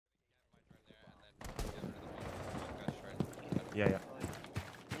Yeah, yeah.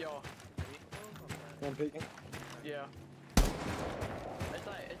 Yo. One peeking. Yeah. It's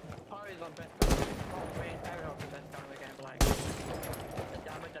like, it's probably the best gun. Not main area of the best gun in the game, but like, the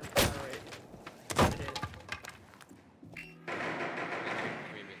damage and fire rate. It is.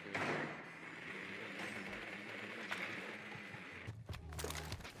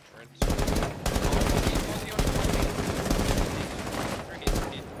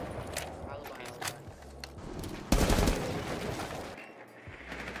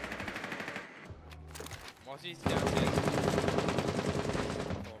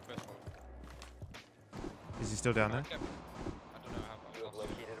 Is he still down there? I don't know how You have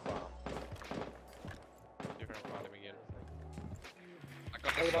located a bomb. different part of again. I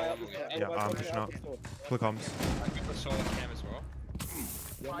got the Alibi soul. out the store. Yeah, Alibi I'm coming pushing out up. the store. Flqwz. I got the soul cam as well.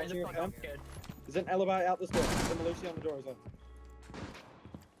 Yeah, Why I'm the watching your fuck cam. I'm scared? There's an alibi out the store. There's a Malusi on the door as well.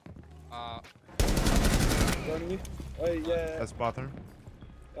 Joining you. Oh yeah. That's bathroom.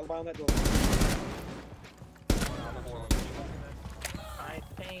 Alibi on that door. I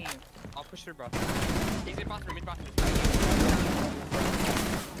think. I'll push through bathroom. He's in bathroom, in bathroom. Nice.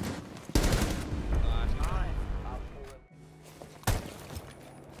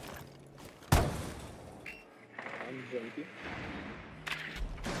 I'm joining you.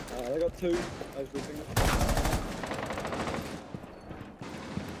 They got two. I was roofing them.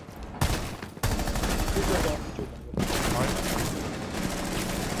 Two doors off, two doors off. Alright.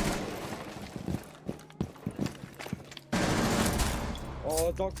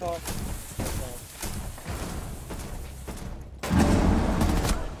 Oh, dog talk.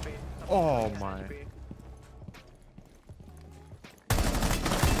 Oh my.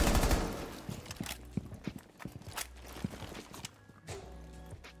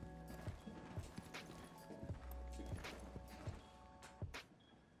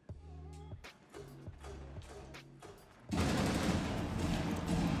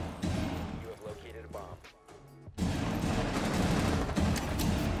 You have located a bomb.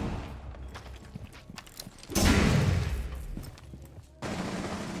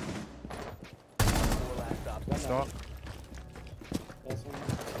 Four last stops. Stop. Last one.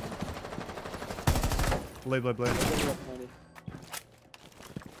 Blue, blue, blue. I'll get you up, Tony.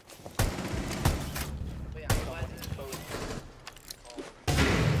 There's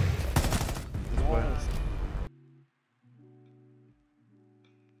blue. Nice.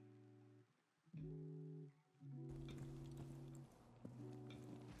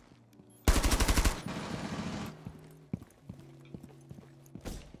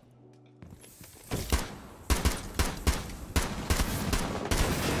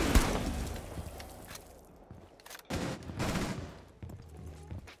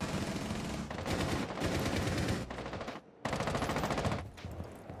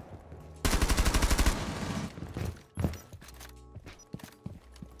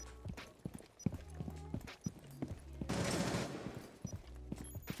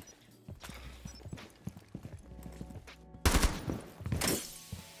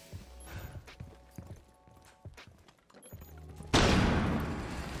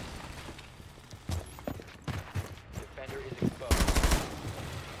 Defender is exposed.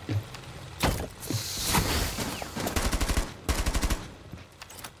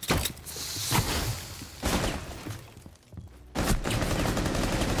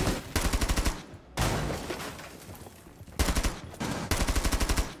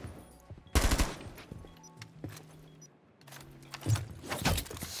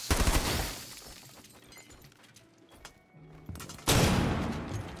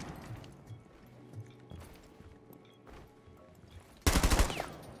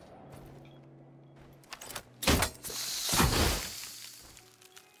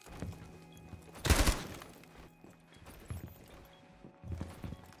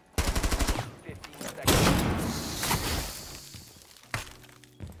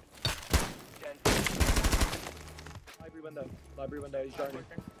 Library window, he's joining.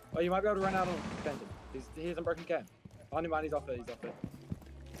 Oh, you might be able to run out on defending. He hasn't broken cam. Behind him, he's off it, he's off it.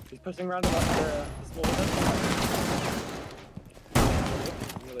 He's pushing around the small window.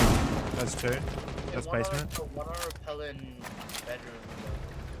 That's two. That's basement. One on rappel in bedroom.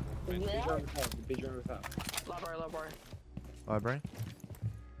 Bedroom with that. Library, library. Library.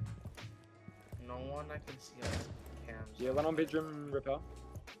 No one I can see on cams. Yeah, one on bedroom repel.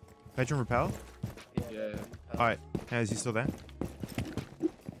 Bedroom repel? Yeah. Alright. Hey, is he still there?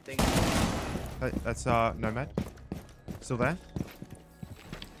 That's Nomad. Still there?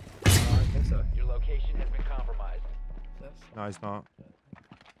 I think so. Your location has been compromised. No, he's not.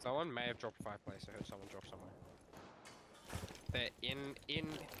 Someone may have dropped fireplace. I heard someone drop somewhere. They're in.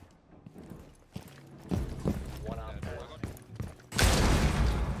 One on four.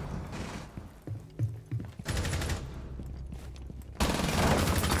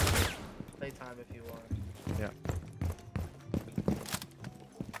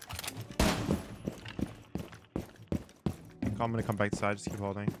 I'm gonna come back to side. Just keep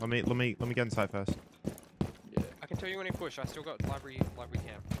holding. Let me get inside first. Yeah. I can tell you when you push. I still got library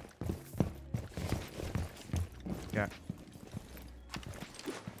camp. Yeah.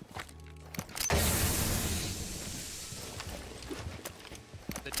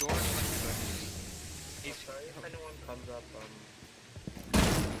 The door is like I'm sorry if anyone comes up.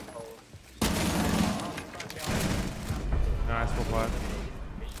 Nice, full fire.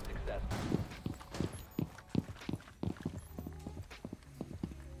 Mission successful.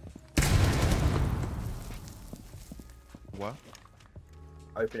 What?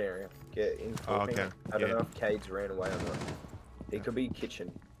 Open area. Get in. Oh, okay. I don't Yeah. know if Cade's ran away or not. It could be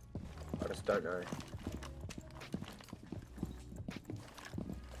kitchen. I just don't know.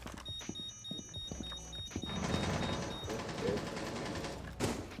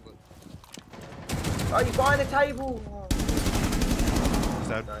 Oh, you're behind the table!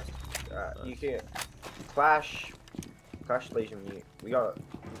 Sad. Nice. You can Clash Legion. We got it.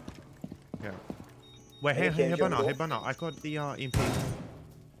 Yeah. Wait, Any hey, cams you Banner, want hey, to Banner. I got the MP.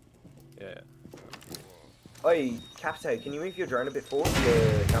 yeah. Oi, Capto, can you move your drone a bit forward to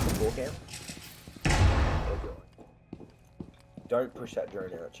the number 4 cam? Oh, God. Don't push that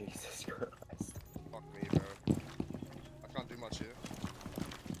drone out, Jesus Christ. Fuck me, bro. I can't do much here.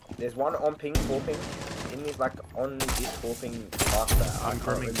 There's one on ping, 4 ping. In this, like, on this 4 ping faster. I'm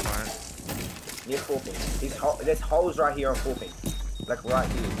grooming client. Near 4 ping. There's holes right here on 4 ping. Like, right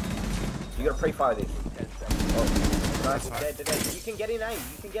here. You gotta pre-fire this. Oh, nice. Dead. You can get in A. You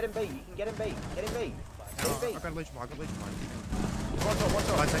can get in B. You can get in B. Get in B. Get in B. I got Legion. I got Legion. Watch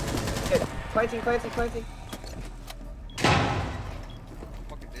out. Dead. Planting. Fucking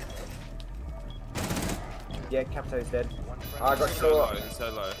dead, bro. Yeah, Capto's dead. I got So two. low, he's so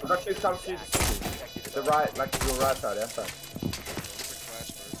low. I got 2 stumps to the city. The right, like your right side, outside.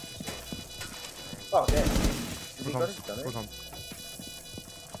 Flash, bro. Oh, damn. Has he Full got comms. it? Done Full it? comms.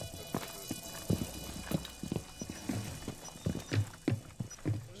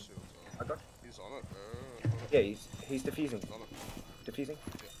 I got. He's on it, bro. Yeah, he's defusing. He's on it. Defusing.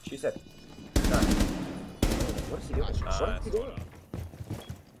 She said. No. What is he doing? Nice. What is he doing?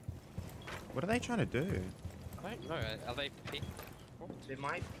 What are they trying to do? I don't know. Are they peak? They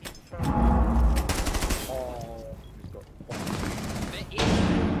might be from. Oh, he's got. They're in.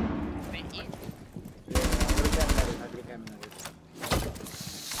 They're in. Yeah, I'm gonna cam that in. I'm gonna cam that in.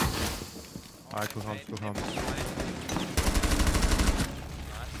 Alright, cool comms. Cool comms. Nice.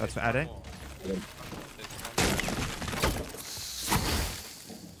 That's for Addy.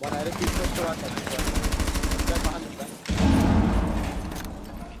 One edit, he's pushed to right side. Back behind him, back.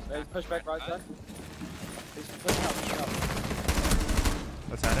 Yeah, he's pushed back right side. He's pushing up.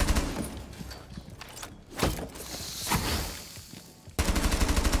 That's Addy.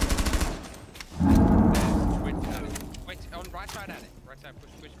 Wait, on right side at it. Right side,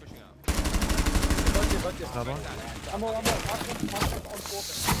 pushing up. Got you. Another one. I'm all. Mark him on 4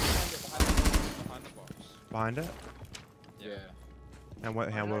 Behind the box. Behind it. Yeah. And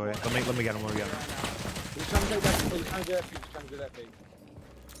wait. Let me get him. He's trying to do that. He's trying to do that. He's trying to do that big.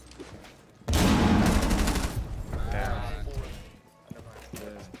 Yeah.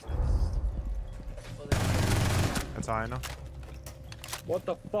 That's Iona. What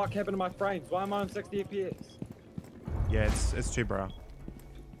the fuck happened to my frames? Why am I on 60 FPS? Yeah, it's 2, bro.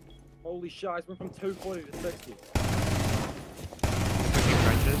 Holy shit, I went from 240 to 60. Pushing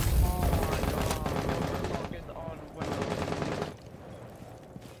trenches. Oh my god. Log is on Windows.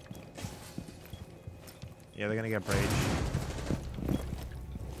 Yeah, they're gonna get breached.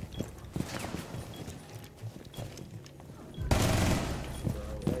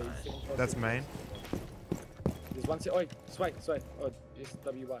 That's main. There's one set. Oi, sway. Oh, it's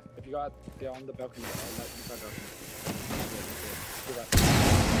WY. If you got there on the balcony, I'll let you try balcony. Do that.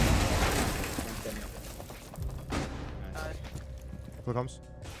 One standing up there. Nice. Full comms.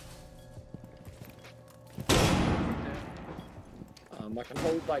 I can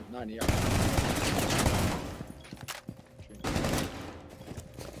hold like 90 up.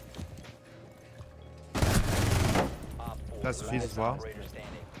 That's fuse as well. Operator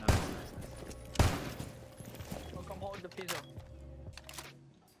standing. Nice. Oh, come hold the pizza.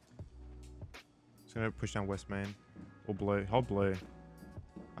 Just gonna push down west main. Or blue. Hold blue.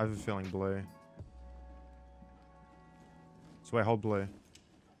 I have a feeling blue. So wait, hold blue.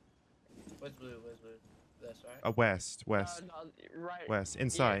 Where's blue? That's right. West. No, right. West.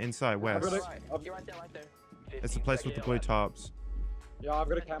 Inside, west. I've got Right. I've- You're right there. It's the place with the blue tops. Yeah, I've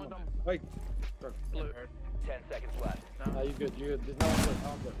got a camera. Wait. Blue. 10 seconds left. No, you good. There's no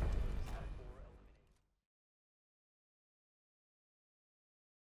one good.